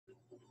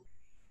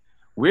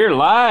We're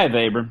live,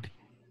 Abram.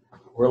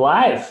 We're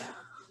live.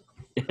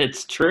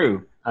 It's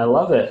true. I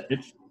love it.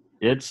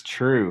 It's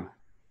true.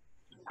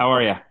 How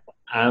are you?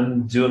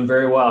 I'm doing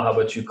very well. How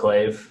about you,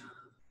 Clave?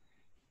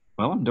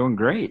 Well, I'm doing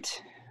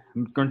great.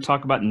 I'm going to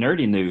talk about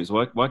nerdy news.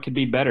 What could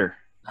be better?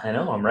 I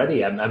know, I'm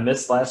ready. I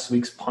missed last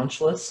week's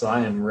punch list, so I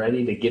am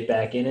ready to get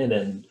back in it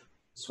and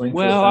swing for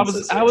the Well, I was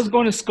fences I here. was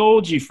going to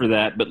scold you for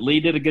that, but Lee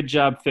did a good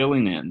job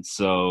filling in.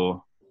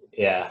 So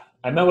Yeah,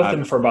 I met with I,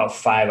 him for about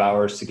 5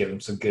 hours to give him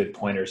some good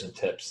pointers and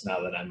tips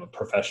now that I'm a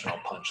professional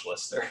punch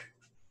lister.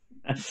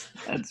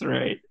 that's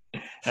right.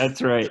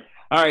 That's right.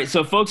 All right.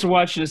 So folks are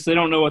watching this. They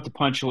don't know what the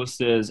punch list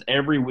is.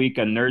 Every week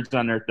on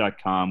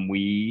nerdsonearth.com,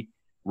 we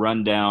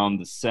run down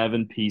the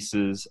 7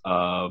 pieces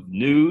of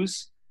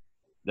news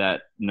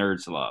that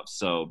nerds love.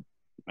 So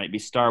it might be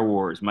Star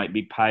Wars, might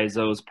be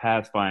Paizo's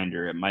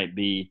Pathfinder, it might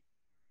be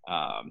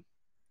um,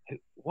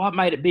 what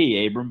might it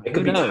be, Abram? It Who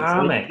could be knows? It's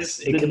comics.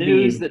 just It the could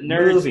news be that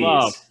nerds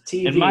love.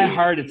 movies, In my TV.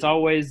 heart, it's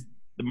always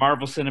the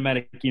Marvel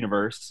Cinematic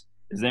Universe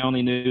is the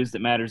only news that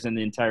matters in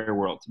the entire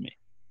world to me.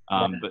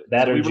 That, But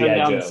that so or we run GI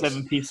down the Joes.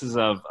 7 pieces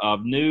of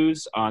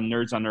news on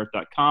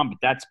nerdsonearth.com, but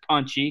that's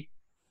punchy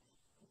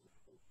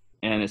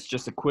and it's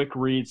just a quick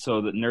read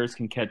so that nerds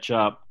can catch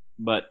up.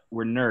 But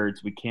we're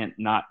nerds; we can't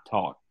not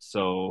talk.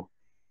 So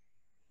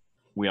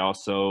we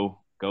also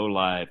go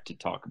live to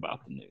talk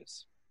about the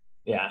news.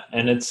 Yeah,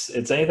 and it's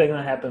anything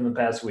that happened in the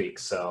past week.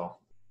 So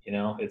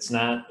it's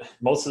not,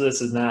 most of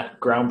this is not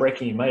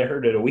groundbreaking. You might have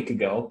heard it a week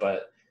ago,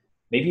 but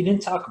maybe you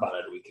didn't talk about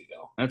it a week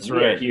ago. That's We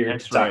are right. here to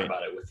That's talk right.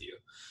 about it with you.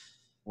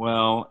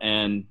 Well,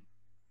 and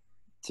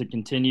to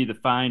continue the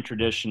fine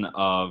tradition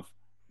of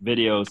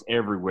videos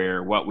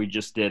everywhere, what we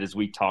just did is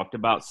we talked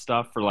about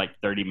stuff for like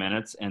 30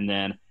 minutes, and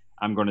then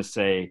I'm going to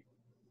say,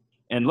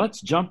 and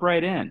let's jump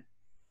right in,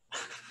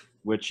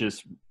 which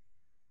is,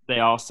 they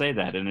all say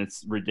that, and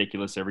it's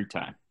ridiculous every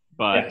time.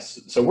 But Yes,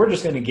 so we're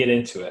just going to get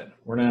into it.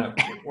 We're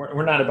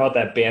not about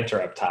that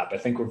banter up top. I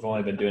think we've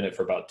only been doing it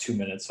for about 2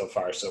 minutes so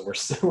far, so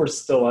we're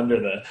still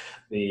under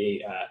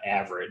the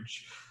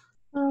average.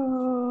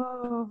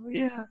 oh,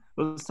 yeah.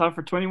 Let's talk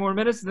for 20 more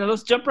minutes and then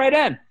let's jump right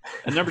in.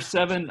 And number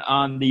 7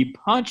 on the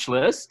punch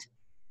list,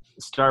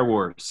 Star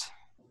Wars.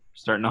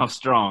 Starting off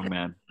strong,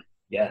 man.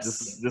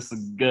 Yes. This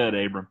is good,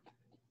 Abram.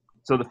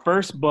 So the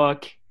first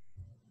book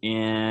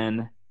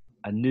in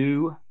a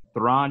new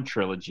Thrawn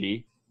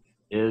trilogy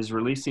is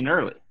releasing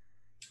early.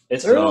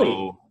 It's early.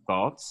 So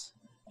thoughts?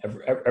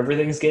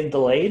 Everything's getting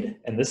delayed,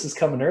 and this is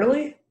coming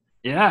early.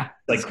 Yeah,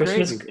 Like it's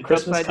Christmas. crazy. It's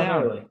Christmas upside come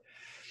down. early.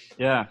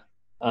 Yeah.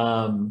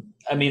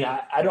 I mean,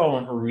 I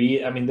don't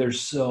read. I mean,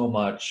 there's so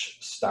much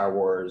Star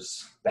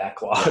Wars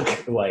backlog.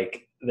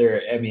 Like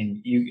there, I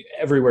mean, you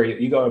everywhere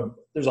you go,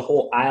 there's a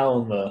whole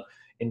aisle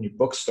in your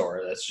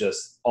bookstore that's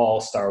just all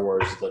Star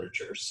Wars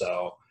literature.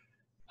 So,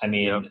 I Yep.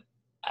 mean,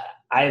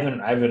 I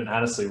haven't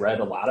honestly read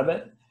a lot of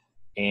it,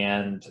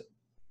 and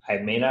I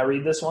may not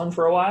read this one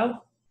for a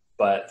while.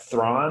 But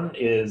Thrawn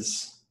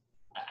is,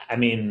 I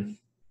mean,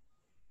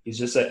 he's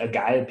just a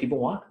guy that people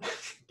want.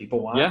 People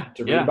Yeah. want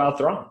to read Yeah. about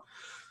Thrawn.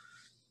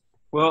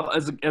 Well,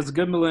 as a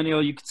good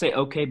millennial, you could say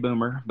okay,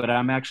 boomer, but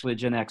I'm actually a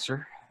Gen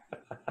Xer,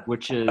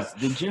 which is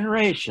the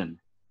generation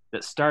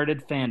that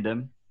started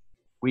fandom.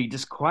 We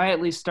just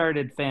quietly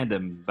started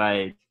fandom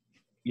by,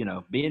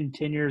 being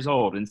 10 years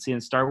old and seeing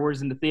Star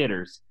Wars in the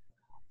theaters.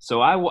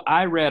 So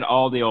I read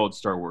all the old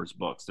Star Wars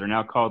books. They're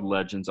now called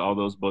Legends. All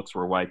those books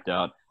were wiped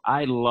out.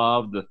 I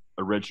love the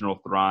original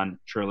Thrawn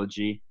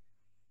trilogy.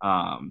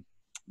 Um,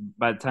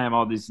 by the time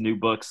all these new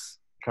books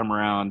come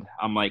around,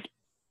 I'm like,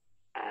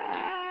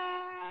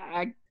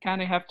 I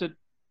kind of have to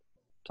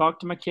talk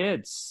to my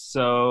kids,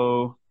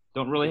 so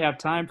don't really have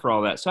time for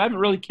all that. So I haven't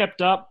really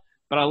kept up,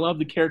 but I love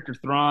the character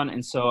Thrawn,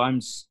 and so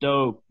I'm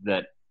stoked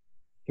that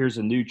here's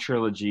a new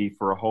trilogy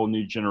for a whole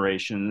new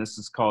generation. This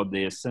is called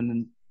the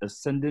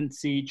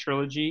Ascendancy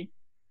trilogy,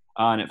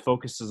 and it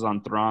focuses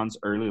on Thrawn's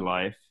early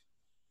life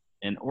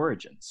and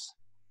origins.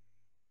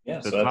 Yeah,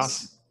 So so it's awesome.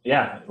 that's,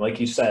 yeah, like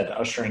you said,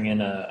 ushering in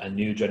a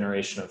new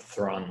generation of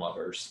Thrawn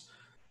lovers.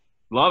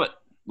 Love it.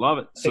 Love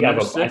it. I So think I have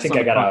number a, I 6 think on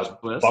I the got punch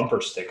a list.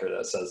 bumper sticker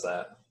that says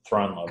that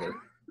Thrawn lover.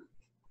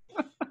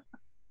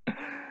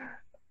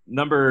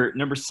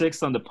 Number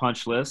 6 on the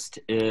punch list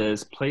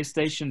is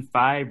PlayStation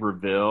 5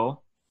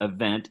 Reveal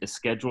Event is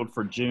scheduled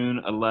for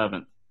June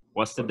 11th.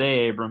 What's the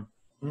day, Abram?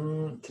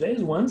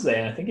 Today's Wednesday,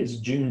 and I think it's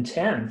June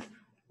 10th,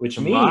 which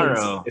means,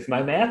 Tomorrow, if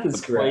my math the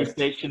is correct,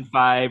 PlayStation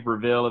 5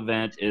 Reveal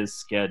Event is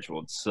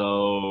scheduled.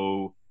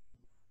 So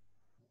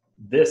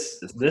this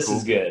this is this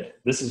is cool. good.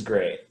 This is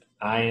great.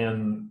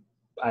 I'm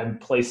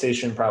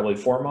PlayStation probably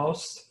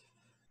foremost.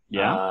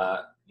 Yeah.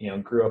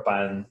 Grew up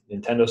on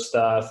Nintendo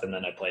stuff, and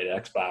then I played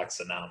Xbox,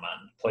 and now I'm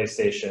on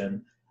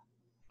PlayStation.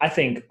 I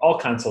think all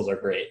consoles are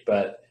great,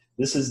 but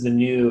this is the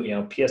new,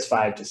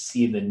 PS5, to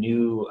see the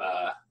new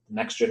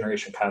next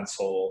generation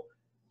console,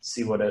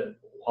 see what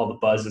all the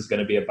buzz is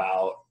going to be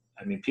about.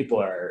 I mean, people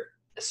are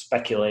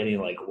speculating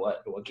like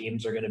what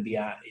games are going to be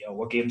on,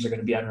 what games are going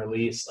to be on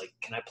release. Like,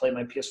 can I play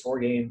my PS4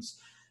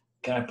 games?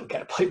 can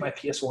I play my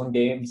PS1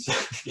 games?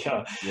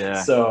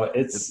 Yeah. So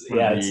it's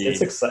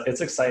It's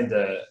it's exciting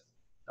to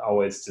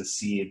always to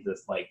see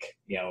this, like,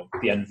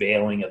 the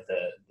unveiling of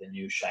the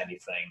new shiny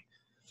thing.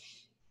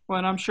 Well,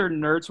 and I'm sure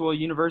nerds will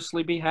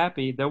universally be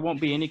happy. There won't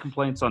be any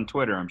complaints on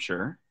Twitter, I'm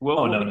sure. Oh,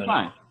 We'll no, be no, no,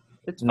 fine.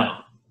 It's fine. no.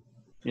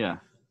 Yeah.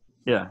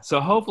 Yeah. So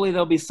hopefully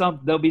there'll be some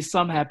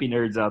happy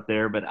nerds out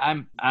there, but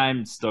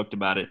I'm stoked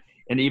about it.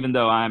 And even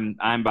though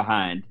I'm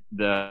behind,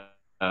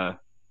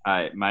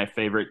 my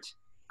favorite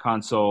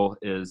console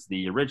is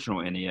the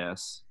original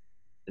NES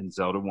and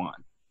Zelda 1.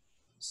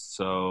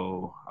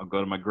 So I'll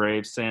go to my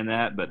grave saying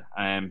that, but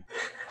I am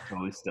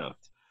totally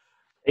stoked.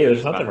 Hey,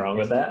 there's nothing wrong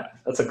with that.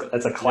 That's a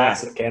Yeah.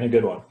 classic and a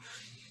good one.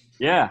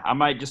 Yeah, I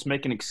might just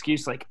make an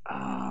excuse like,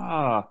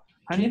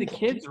 honey, the Can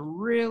kids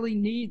really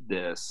need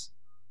this.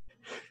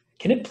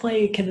 Can the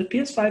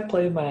PS5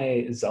 play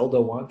my Zelda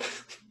 1?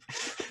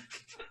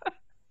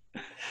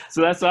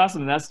 So that's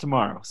awesome. And that's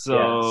tomorrow. So,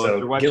 Yeah, so if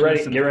you're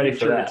watching get ready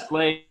for that. It's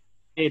late.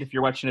 If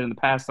you're watching it in the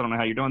past, I don't know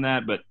how you're doing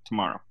that, but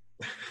tomorrow.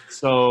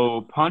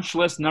 So punch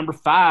list number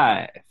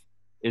 5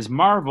 is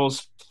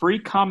Marvel's free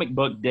comic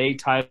book day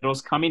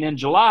titles coming in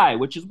July,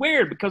 which is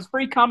weird because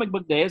free comic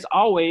book day is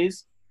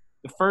always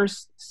the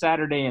first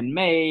Saturday in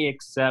May,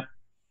 except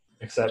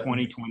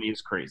 2020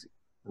 is crazy.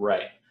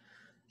 Right.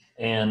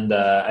 And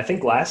I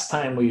think last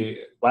time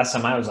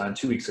I was on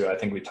 2 weeks ago, I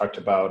think we talked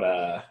about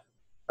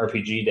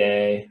RPG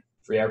Day,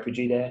 free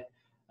RPG Day.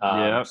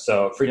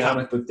 So free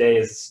comic book day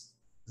is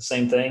the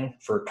same thing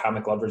for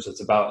comic lovers.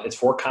 It's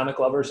for comic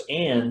lovers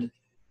and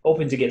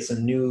hoping to get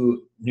some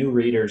new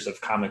readers of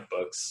comic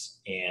books.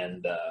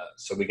 And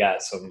so we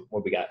got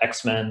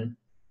X-Men,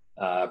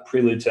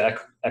 Prelude to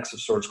X of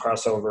Swords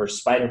crossover,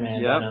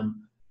 Spider-Man,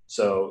 Venom.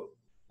 So,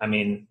 I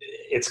mean,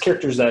 it's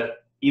characters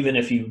that even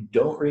if you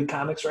don't read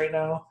comics right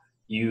now,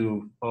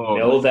 you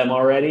know them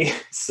already.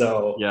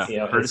 So,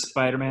 heard of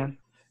Spider-Man?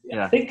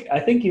 Yeah. I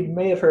think you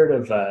may have heard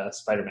of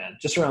Spider-Man,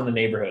 just around the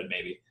neighborhood,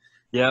 maybe.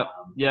 Yep.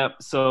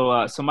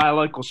 So my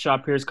local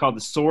shop here is called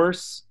The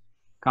Source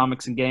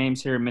Comics and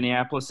Games here in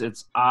Minneapolis.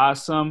 It's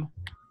awesome.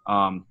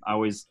 I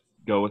always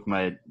go with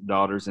my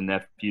daughters and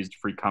nephews to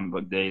free comic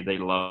book day. They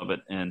love it,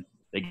 and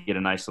they get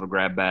a nice little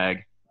grab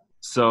bag.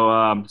 So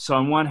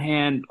on one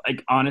hand,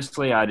 like,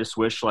 honestly, I just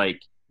wish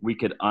like we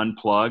could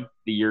unplug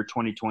the year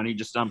 2020,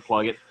 just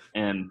unplug it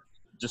and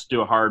just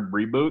do a hard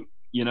reboot,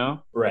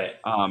 Right.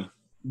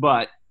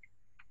 But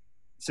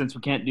since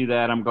we can't do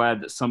that, I'm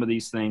glad that some of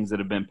these things that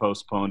have been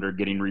postponed are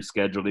getting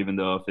rescheduled, even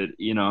though if it,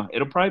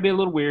 it'll probably be a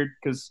little weird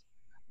because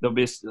there'll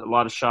be a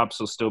lot of shops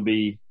will still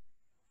be,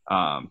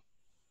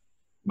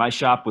 my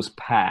shop was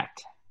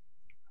packed.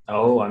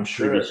 Oh, I'm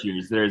sure. Previous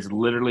years. There's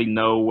literally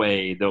no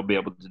way they'll be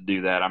able to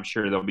do that. I'm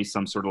sure there'll be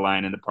some sort of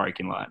line in the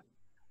parking lot.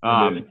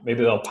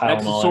 Maybe they'll pile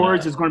X them all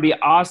Swords in. is going to be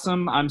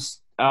awesome.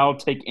 I'll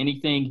take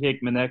anything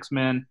Hickman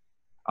X-Men.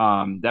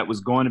 That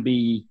was going to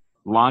be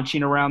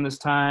launching around this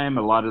time.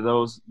 A lot of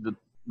the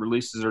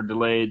releases are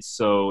delayed,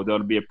 so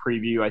there'll be a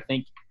preview. I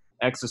think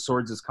X of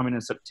Swords is coming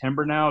in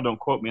September now. Don't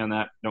quote me on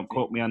that. Don't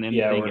quote me on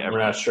anything. Yeah, we're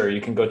not sure.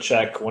 You can go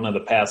check one of the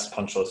past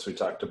punch lists we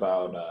talked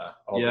about,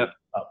 all the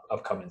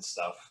upcoming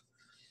stuff.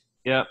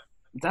 Yep.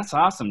 That's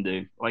awesome,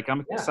 dude. Like,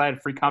 I'm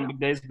excited. Free comic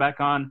days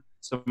back on.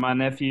 So my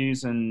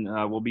nephews and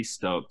we'll be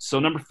stoked. So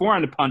number 4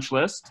 on the punch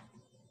list,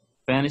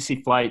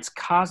 Fantasy Flight's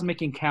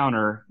Cosmic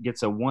Encounter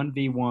gets a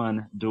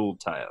 1v1 duel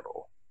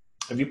title.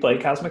 Have you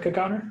played Cosmic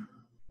Encounter?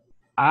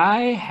 I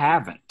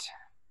haven't.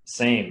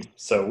 Same.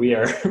 So we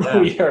are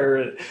we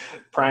are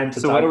primed to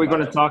talk about. So what are we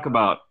going to talk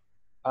about?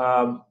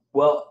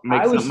 Well,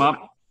 make something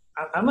up.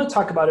 I'm going to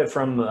talk about it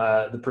from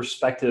the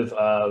perspective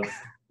of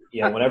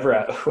whenever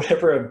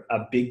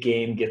a big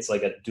game gets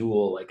like a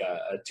duel, like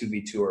a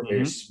 2v2 or a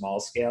very small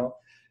scale,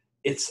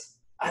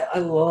 I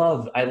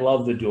love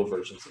the duel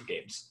versions of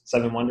games.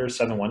 Seven Wonders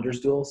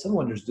Duel. Seven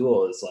Wonders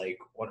Duel is like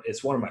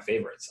it's one of my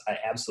favorites. I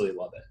absolutely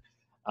love it.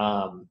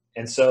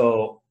 And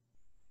so,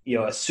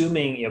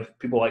 assuming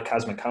people like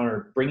Cosmic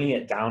Encounter, bringing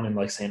it down and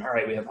like saying, all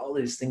right, we have all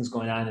these things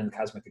going on in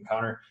Cosmic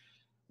Encounter.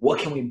 What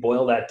can we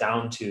boil that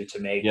down to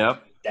make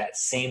that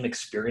same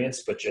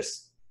experience, but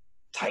just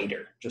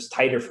tighter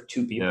for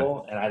two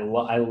people? And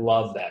I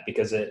love that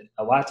because a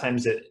lot of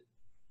times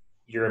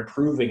you're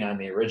improving on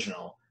the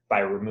original by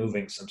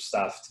removing some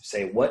stuff to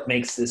say what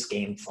makes this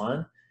game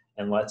fun,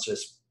 and let's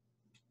just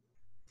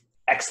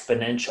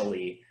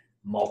exponentially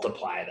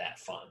multiply that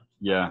fun.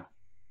 Yeah.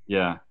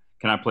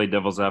 Can I play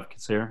devil's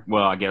advocates here?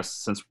 Well, I guess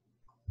since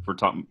we're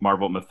talking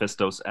Marvel,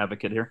 Mephisto's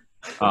advocate here,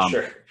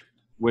 sure.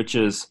 Which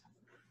is,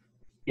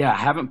 I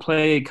haven't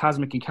played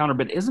Cosmic Encounter,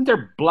 but isn't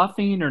there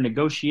bluffing or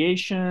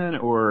negotiation,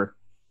 or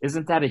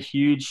isn't that a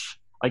huge,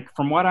 like,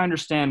 from what I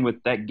understand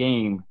with that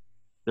game,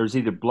 there's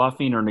either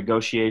bluffing or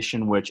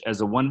negotiation, which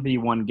as a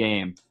 1v1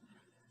 game,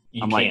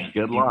 like,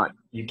 good luck.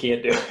 You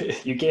can't do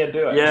it. You can't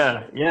do it.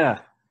 Yeah.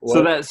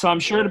 So I'm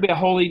sure it'll be a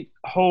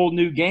whole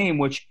new game,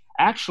 which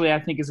actually I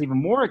think is even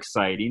more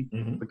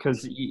exciting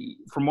because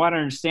from what I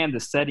understand, the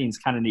settings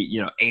kind of neat,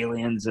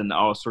 aliens and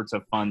all sorts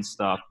of fun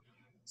stuff.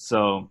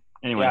 So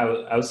anyway,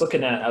 I was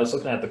looking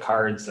at the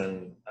cards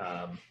and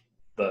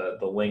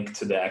the link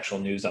to the actual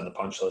news on the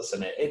punch list,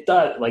 and it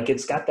does, like,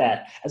 it's got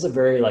that, has a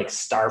very like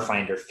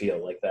Starfinder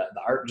feel. Like the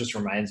art just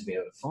reminds me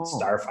of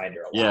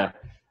Starfinder a lot.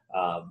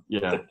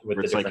 With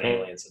the different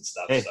aliens and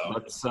stuff. Hey,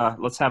 so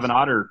let's have an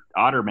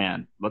otter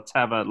man.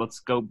 Let's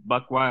go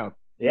buck wild.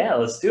 Yeah,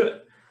 let's do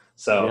it.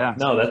 So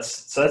no,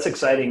 that's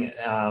exciting.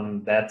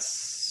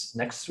 That's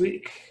next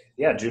week.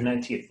 Yeah, June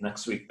 19th,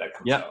 next week that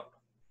comes out.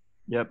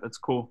 Yep, that's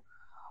cool.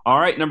 All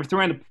right, number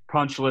 3 on the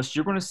punch list.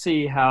 You're going to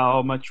see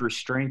how much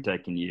restraint I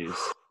can use.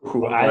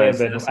 I've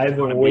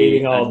been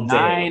waiting all day.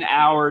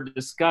 9-hour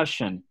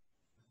discussion.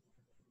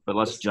 But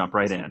let's jump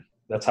right in.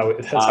 That's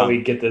how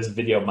we get this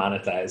video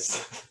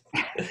monetized.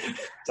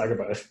 Talk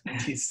about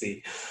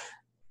DC.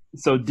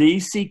 So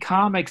DC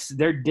Comics,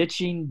 they're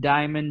ditching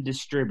Diamond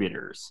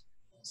distributors.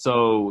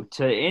 So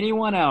to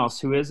anyone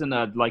else who isn't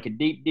a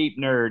deep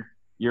nerd,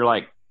 you're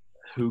like,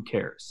 who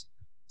cares?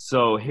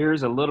 So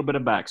here's a little bit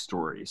of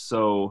backstory.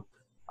 So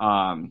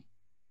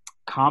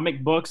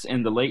comic books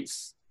in the late,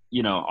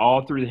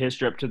 all through the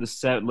history up to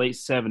the late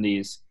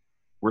 70s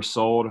were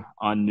sold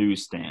on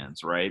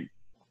newsstands, right?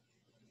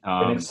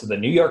 Next to the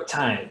New York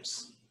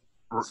Times.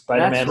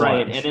 Spider-Man that's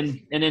right. launch.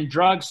 And in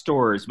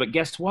drugstores. But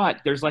guess what?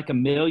 There's like a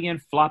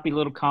million floppy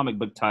little comic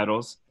book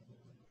titles,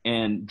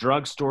 and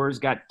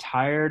drugstores got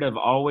tired of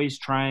always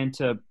trying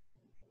to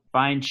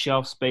find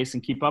shelf space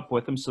and keep up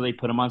with them, so they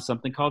put them on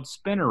something called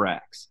spinner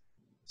racks.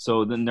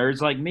 So the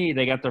nerds like me,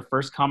 they got their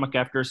first comic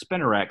after a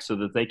spinner rack so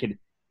that they could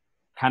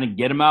kind of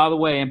get them out of the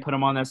way and put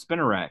them on that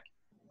spinner rack.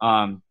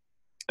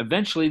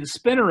 Eventually, the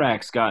spinner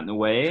racks got in the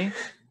way.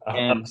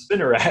 And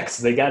spinner racks,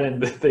 they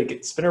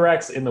get spinner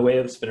racks in the way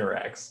of spinner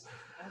racks.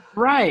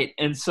 Right.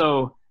 And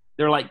so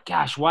they're like,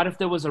 gosh, what if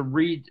there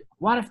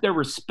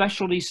were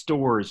specialty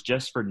stores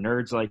just for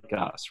nerds like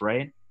us,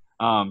 right?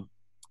 And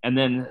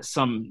then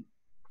some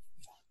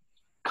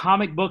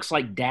comic books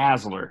like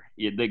Dazzler,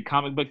 the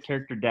comic book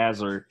character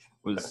Dazzler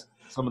was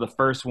some of the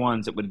first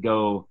ones that would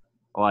go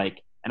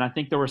like, and I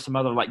think there were some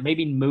other, like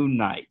maybe Moon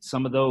Knight.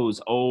 Some of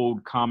those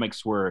old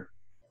comics were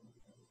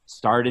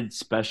started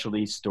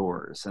specialty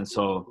stores. And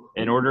so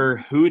in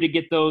order to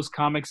get those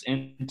comics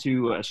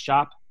into a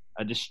shop,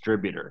 a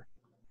distributor.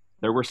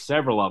 There were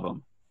several of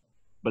them,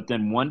 but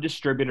then one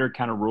distributor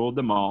kind of ruled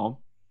them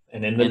all.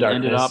 And in the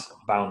darkness,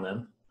 bound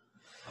them.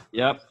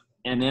 Yep.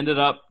 And ended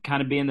up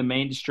kind of being the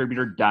main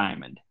distributor,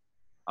 Diamond.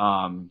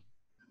 And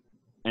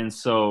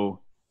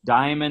so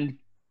Diamond,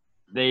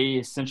 they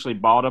essentially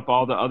bought up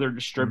all the other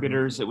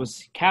distributors. It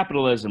was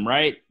capitalism,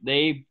 right?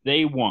 They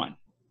won.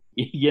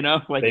 They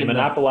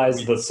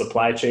monopolized the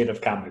supply chain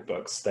of comic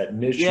books, that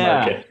niche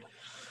market.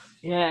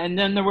 Yeah, and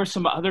then there were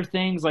some other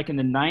things, like in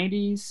the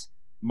 90s,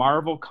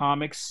 Marvel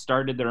Comics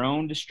started their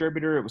own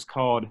distributor. It was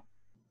called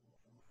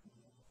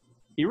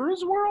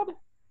Heroes World?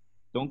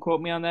 Don't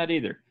quote me on that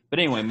either. But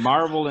anyway,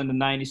 Marvel in the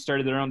 90s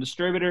started their own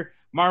distributor.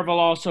 Marvel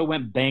also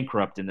went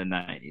bankrupt in the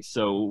 90s.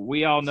 So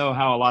we all know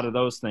how a lot of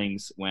those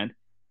things went.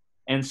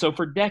 And so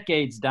for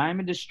decades,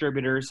 Diamond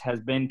Distributors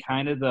has been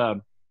kind of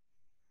the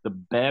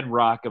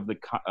bedrock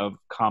of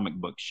comic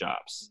book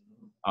shops.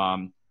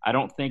 I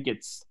don't think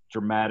it's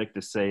dramatic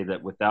to say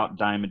that without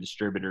Diamond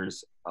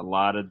Distributors, a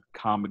lot of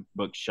comic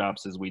book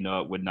shops as we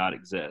know it would not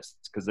exist,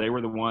 because they were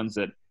the ones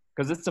that,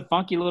 because it's a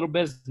funky little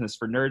business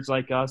for nerds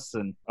like us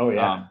and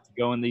to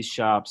go in these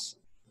shops.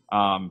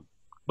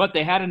 But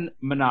they had a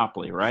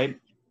monopoly, right?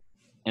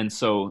 And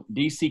so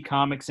DC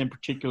Comics in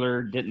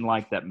particular didn't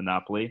like that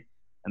monopoly,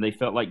 and they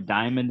felt like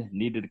Diamond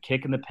needed a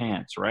kick in the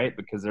pants, right?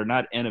 Because they're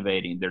not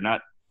innovating.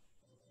 They're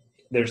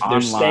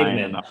stagnant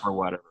enough or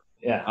whatever.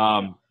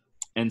 Yeah.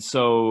 And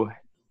so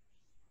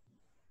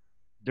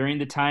during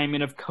the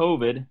timing of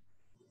COVID,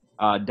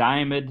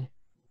 Diamond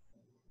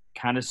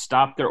kind of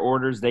stopped their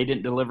orders. They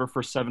didn't deliver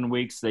for 7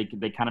 weeks. They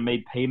kind of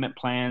made payment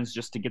plans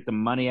just to get the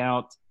money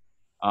out.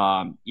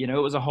 It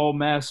was a whole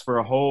mess for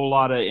a whole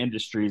lot of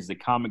industries, the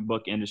comic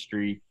book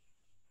industry.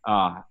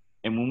 And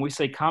when we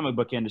say comic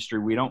book industry,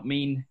 we don't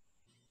mean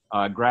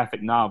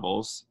graphic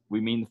novels. We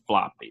mean the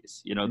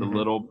floppies, the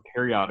little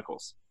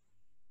periodicals.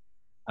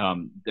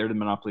 They're the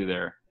monopoly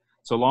there.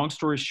 So long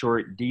story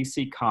short,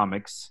 DC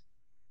Comics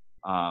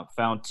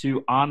found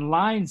 2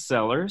 online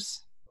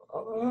sellers.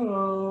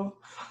 So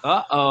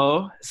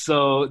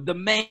the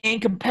main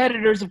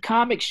competitors of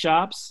comic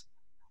shops,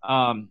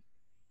 and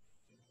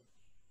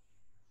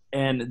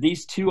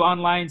these 2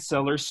 online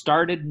sellers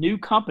started new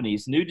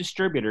companies, new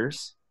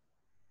distributors,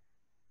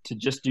 to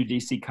just do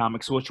DC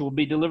Comics, which will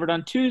be delivered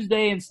on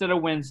Tuesday instead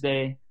of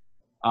Wednesday.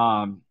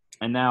 And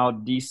now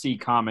DC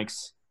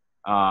Comics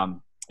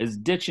is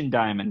ditching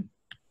Diamond,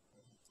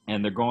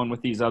 and they're going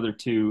with these other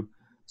 2.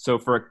 So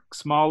for a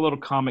small little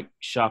comic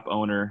shop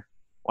owner,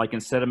 like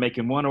instead of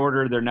making one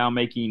order, they're now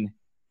making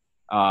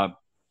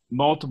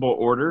multiple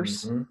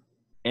orders. Mm-hmm.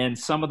 And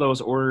some of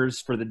those orders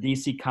for the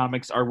DC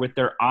Comics are with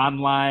their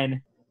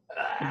online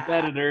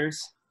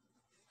competitors.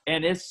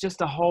 And it's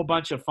just a whole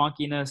bunch of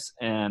funkiness.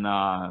 And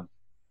I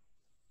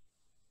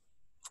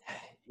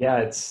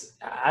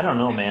don't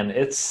know, man.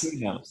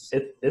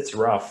 It's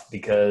rough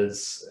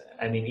because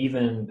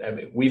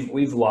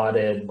we've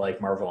lauded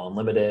like Marvel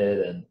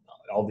Unlimited and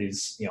all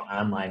these,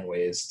 online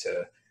ways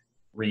to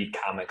read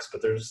comics,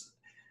 but there's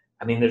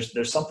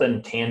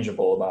something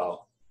tangible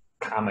about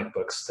comic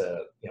books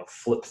to,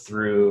 flip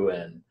through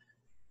and,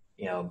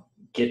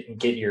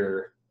 get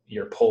your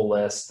pull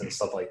list and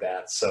stuff like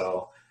that.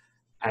 So,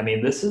 I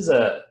mean, this is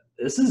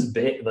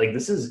big. Like,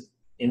 this is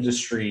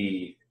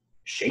industry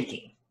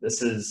shaking.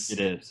 This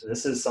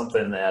is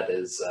something that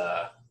is,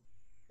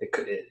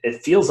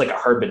 it feels like a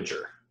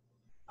harbinger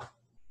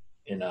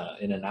in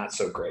a not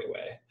so great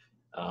way.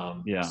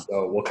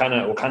 So we'll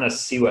kind of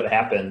see what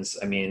happens.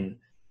 I mean,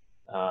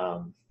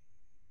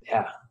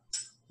 yeah,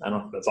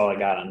 that's all I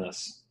got on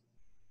this.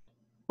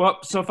 Well,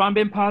 so if I'm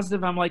being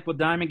positive, I'm like, well,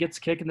 Diamond gets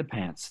a kick in the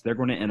pants. They're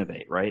going to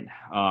innovate, right?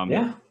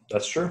 Yeah,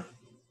 that's true.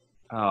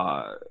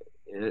 If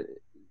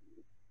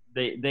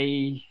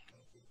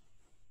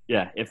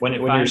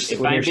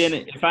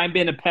I'm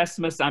being a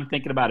pessimist, I'm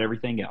thinking about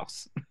everything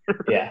else.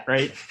 Yeah.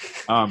 Right.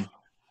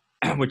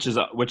 Which is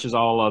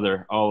all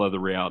other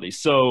reality.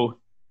 So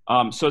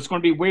it's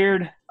going to be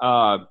weird.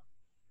 I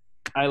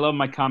love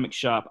my comic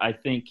shop. I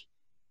think,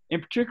 in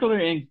particular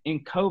in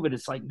COVID,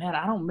 it's like, man,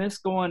 I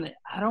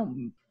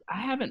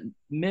haven't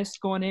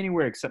missed going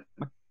anywhere except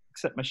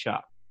my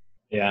shop.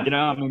 Yeah.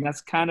 I mean,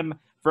 that's kind of,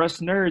 for us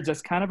nerds,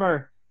 that's kind of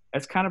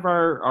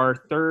our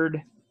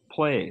third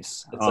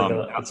place.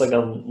 It's like a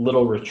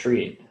little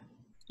retreat.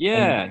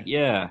 Yeah.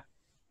 Yeah.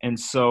 And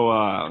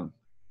so,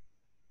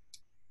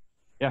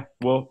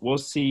 we'll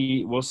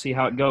see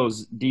how it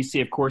goes.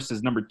 DC, of course,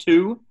 is number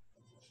 2.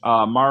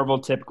 Marvel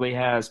typically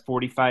has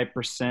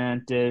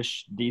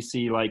 45%ish.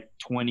 DC like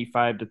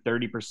 25 to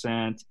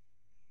 30%.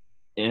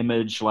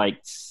 Image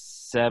like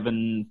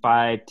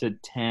 5 to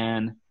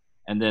 10,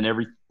 and then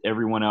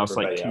everyone else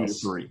like 2 to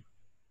 3.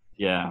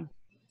 Yeah.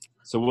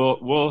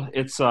 So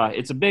it's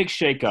a big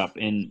shakeup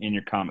in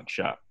your comic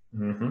shop.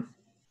 Mm-hmm.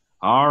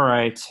 All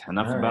right,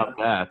 enough about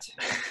that.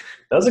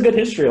 That was a good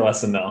history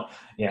lesson, though.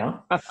 Yeah.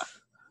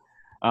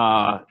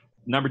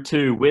 Number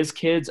 2,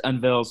 WizKids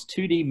unveils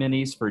 2D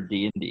minis for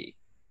D&D.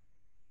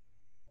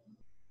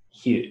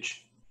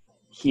 Huge.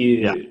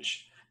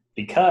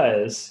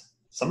 Because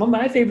some of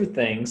my favorite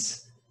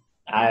things,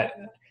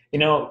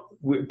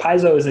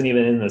 Paizo isn't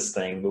even in this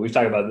thing, but we've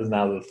talked about this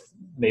now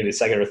maybe the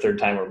second or third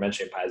time we're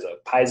mentioning Paizo.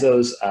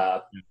 Paizo's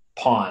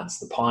pawns,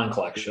 the pawn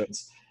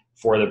collections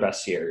for their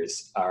best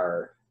years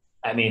are,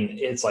 I mean,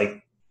 it's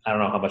like, I don't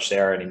know how much they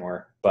are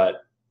anymore,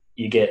 but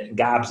you get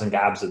gobs and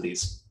gobs of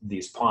these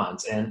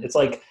pawns. And it's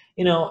like,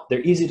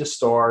 they're easy to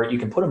store. You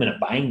can put them in a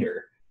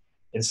binder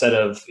instead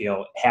of,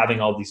 having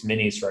all these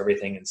minis for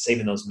everything and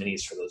saving those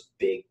minis for those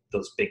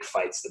big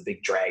fights, the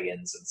big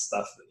dragons and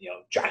stuff,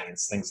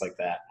 giants, things like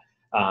that.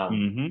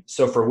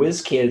 So for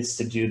WizKids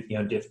to do,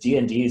 if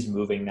D&D is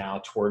moving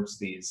now towards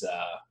these,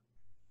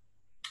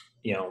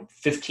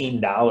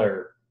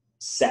 $15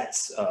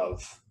 sets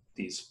of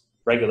these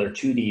regular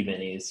 2D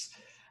minis,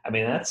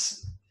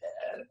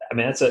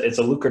 it's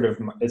a lucrative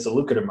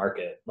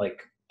market.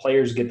 Like,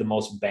 players get the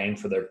most bang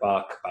for their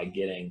buck by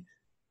getting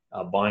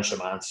a bunch of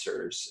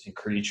monsters and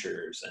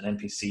creatures and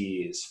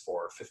NPCs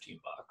for $15.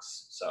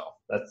 So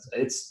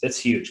it's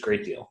huge.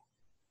 Great deal.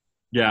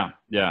 Yeah.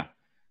 Yeah.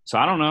 So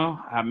I don't know.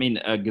 I mean,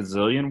 a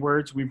gazillion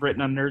words we've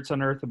written on Nerds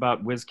on Earth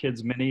about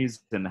WizKids minis,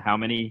 and how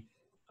many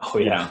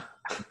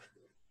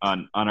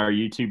on our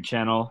YouTube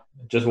channel.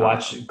 Just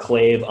watch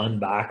Clave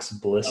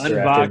unbox blister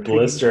after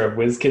blister of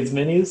WizKids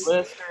minis.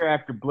 Blister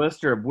after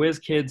blister of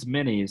WizKids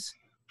minis.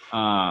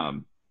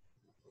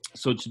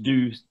 So to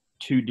do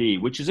 2D,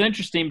 which is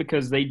interesting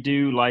because they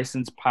do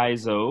license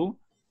Paizo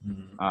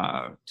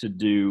to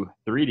do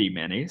 3D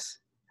minis.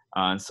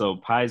 And so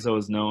Paizo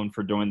is known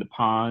for doing the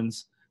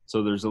pawns.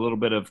 So there's a little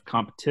bit of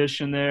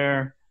competition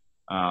there.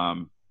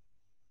 So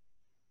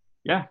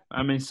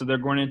they're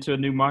going into a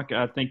new market.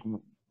 I think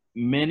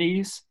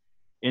minis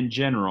in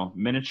general,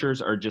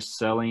 miniatures are just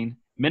selling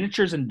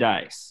miniatures and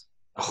dice,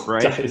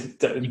 right?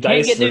 You can't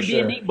get new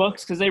D&D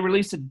books because they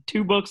release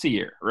 2 books a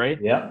year, right?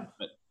 Yeah.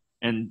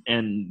 And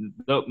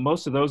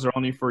most of those are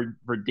only for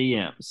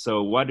DMs.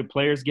 So what do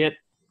players get?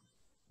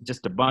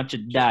 Just a bunch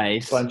of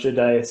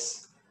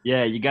dice.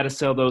 Yeah, you got to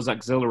sell those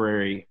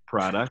auxiliary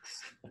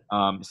products.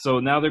 So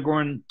now they're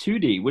going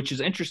 2D, which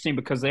is interesting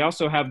because they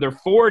also have their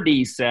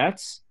 4D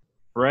sets,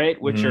 right?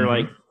 Which are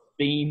like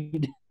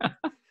themed.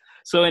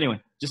 So anyway,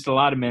 just a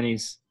lot of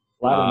minis.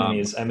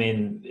 I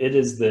mean, it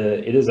is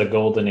a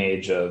golden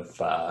age of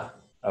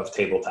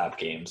tabletop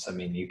games. I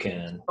mean, you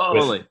can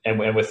totally.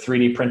 With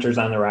 3D printers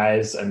on the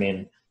rise. I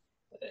mean,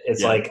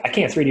 it's like, I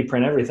can't 3D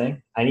print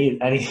everything. I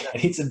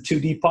need some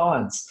 2D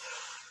pawns.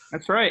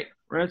 That's right.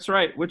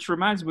 Which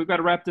reminds me, we've got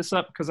to wrap this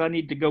up because I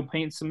need to go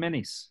paint some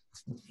minis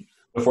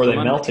before they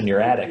melt in your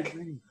attic.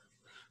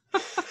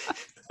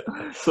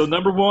 So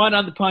number 1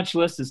 on the punch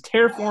list is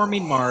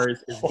Terraforming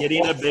Mars is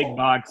getting a big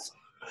box.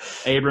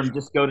 Abram,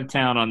 just go to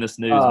town on this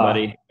news,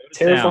 buddy.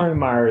 Terraforming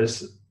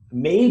Mars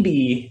might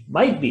be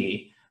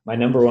my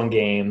number 1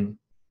 game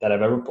that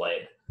I've ever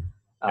played.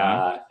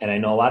 And I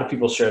know a lot of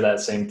people share that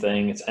same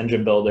thing. It's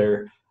engine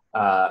builder.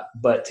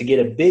 But to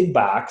get a big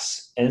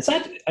box, and it's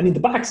not, I mean, the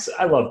box,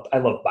 I love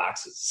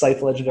boxes.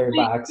 Scythe Legendary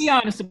box. Be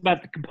honest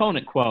about the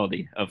component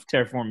quality of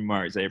Terraforming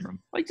Mars, Abram.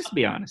 Like, just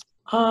be honest.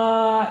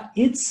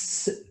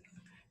 It's,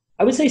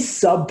 I would say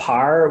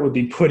subpar would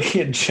be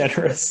putting it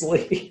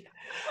generously.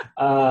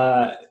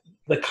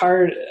 The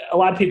card, a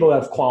lot of people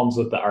have qualms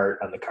with the art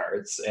on the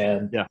cards,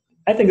 and yeah.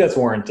 I think that's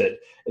warranted.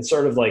 It's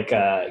sort of like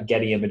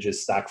Getty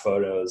Images stock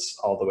photos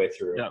all the way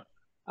through. Yeah.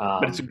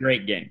 But it's a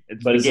great game. The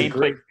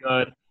gameplay's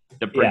good.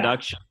 The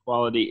production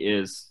quality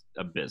is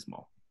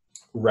abysmal.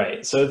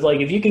 Right. So it's like,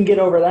 if you can get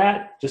over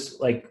that,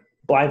 just like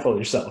blindfold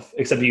yourself,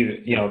 except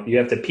you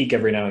have to peek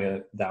every now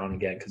and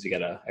again because you got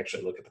to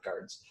actually look at the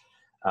cards.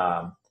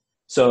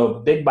 So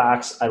big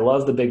box, I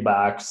love the big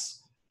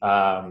box.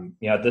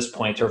 At this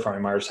point,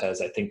 Terraforming Mars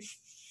has, I think,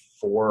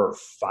 4 or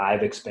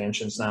 5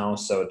 expansions now.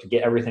 So to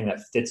get everything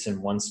that fits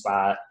in one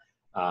spot,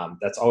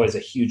 that's always a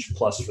huge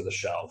plus for the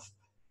shelf.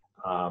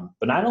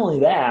 But not only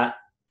that,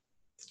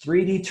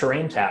 3D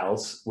terrain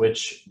tiles,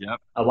 which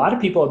a lot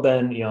of people have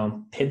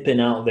been,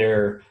 pimping out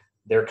their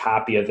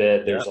copy of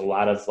it. There's a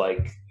lot of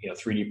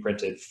 3D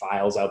printed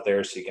files out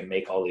there, so you can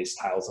make all these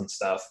tiles and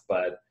stuff.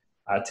 But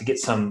to get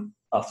some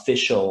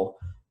official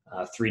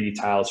 3D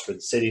tiles for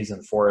the cities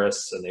and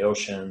forests and the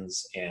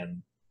oceans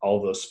and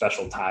all those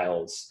special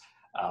tiles,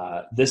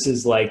 this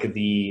is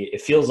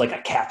it feels like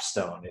a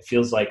capstone. It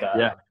feels like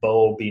a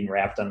bow being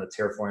wrapped on the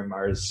Terraforming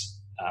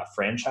Mars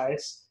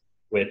franchise,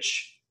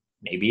 which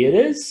maybe it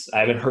is. I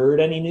haven't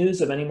heard any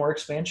news of any more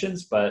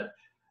expansions, but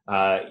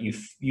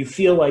you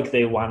feel like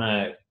they want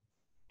to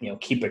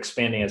keep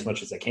expanding as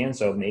much as they can.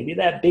 So maybe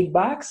that big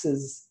box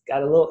has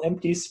got a little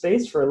empty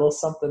space for a little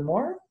something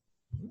more.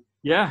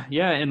 Yeah.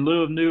 In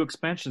lieu of new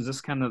expansions, this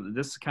is kind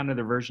of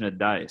the version of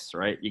Dice,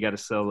 right? You got to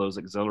sell those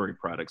auxiliary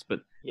products, but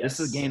this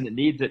is a game that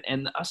needs it.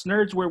 And us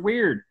nerds, we're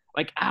weird.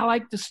 Like, I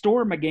like to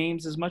store my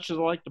games as much as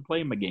I like to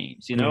play my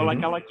games.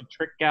 Like I like to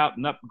trick out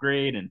and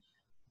upgrade and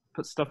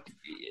put stuff.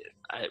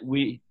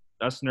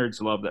 Us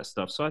nerds love that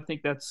stuff. So I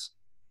think that's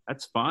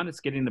fun. It's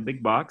getting the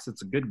big box.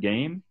 It's a good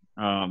game.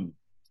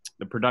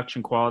 The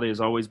production quality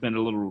has always been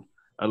a little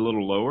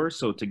lower.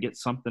 So to get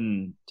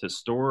something to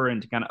store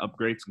and to kind of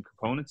upgrade some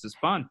components is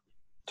fun.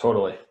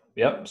 Totally.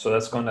 Yep. So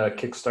that's going to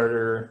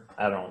Kickstarter.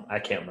 I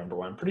can't remember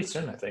when. Pretty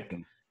soon, I think.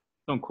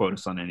 Don't quote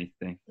us on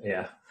anything.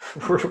 Yeah.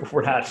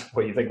 We're not.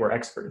 What, you think we're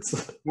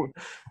experts?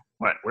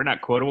 What? We're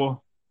not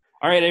quotable.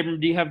 All right,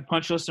 Abram, do you have a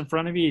punch list in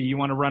front of you? Do you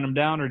want to run them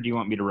down, or do you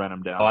want me to run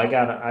them down? Oh, I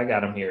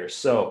got them here.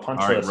 So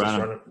punch list,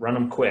 run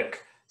them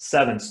quick.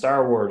 7,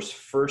 Star Wars,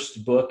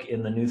 first book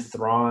in the new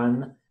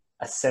Thrawn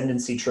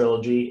Ascendancy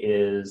trilogy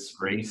is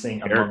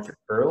releasing a month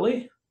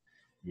early.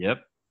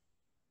 Yep.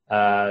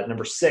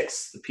 Number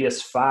 6, the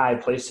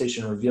PS5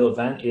 PlayStation Reveal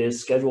Event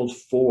is scheduled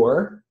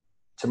for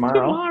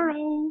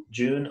tomorrow.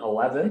 June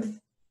 11th.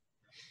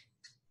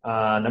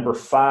 Number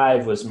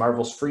 5 was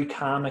Marvel's free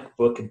comic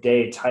book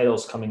day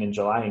titles coming in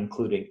July,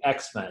 including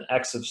X-Men,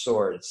 X of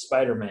Swords,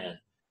 Spider-Man.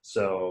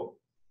 So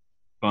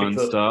fun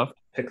stuff.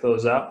 Pick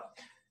those up.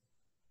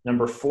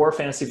 Number 4,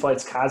 Fantasy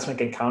Flight's Cosmic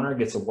Encounter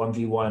gets a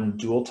 1v1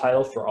 duel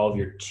title for all of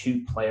your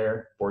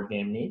 2-player board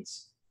game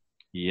needs.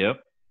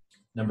 Yep.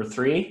 Number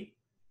 3,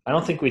 I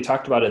don't think we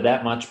talked about it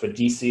that much, but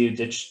DCU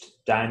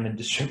ditched Diamond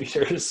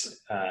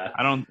Distributors.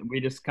 We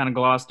just kind of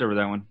glossed over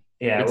that one.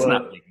 Yeah, it's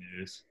not big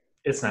news.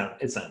 It's not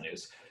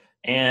news.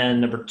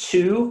 And number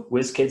 2,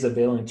 WizKids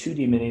unveiling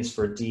 2D minis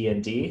for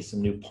D&D,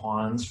 some new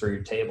pawns for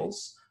your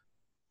tables.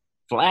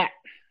 Flat.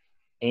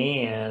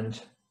 And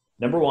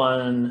number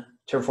 1,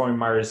 Terraforming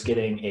Mars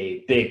getting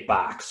a big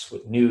box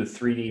with new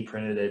 3D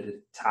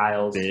printed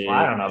tiles. Well,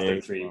 I don't know if they're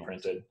 3D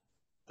printed.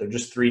 They're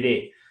just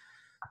 3D.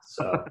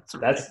 So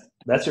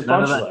that's your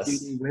punch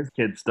list.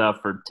 WizKids stuff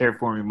for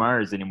Terraforming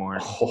Mars anymore.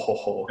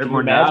 Oh,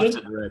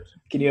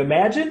 can you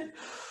imagine?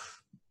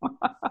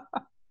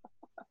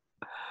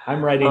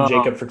 I'm writing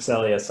Jacob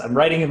Frixelius. I'm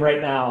writing him right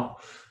now.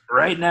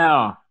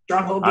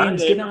 Stronghold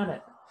Games, get on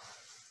it.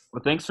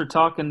 Well, thanks for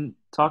talking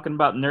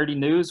about nerdy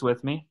news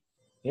with me.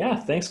 Yeah,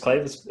 thanks, Clay.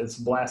 It's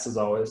a blast as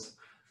always.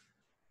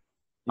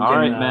 All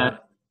right, man.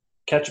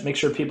 Make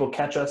sure people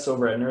catch us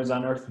over at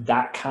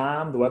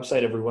nerdsonearth.com, the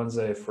website, every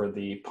Wednesday for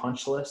the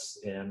punch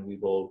list, and we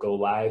will go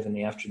live in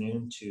the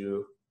afternoon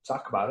to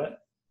talk about it.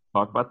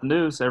 Talk about the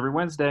news every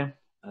Wednesday.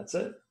 That's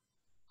it.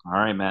 All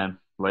right, man.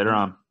 Later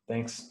on.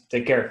 Thanks.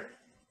 Take care.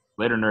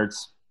 Later,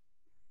 nerds.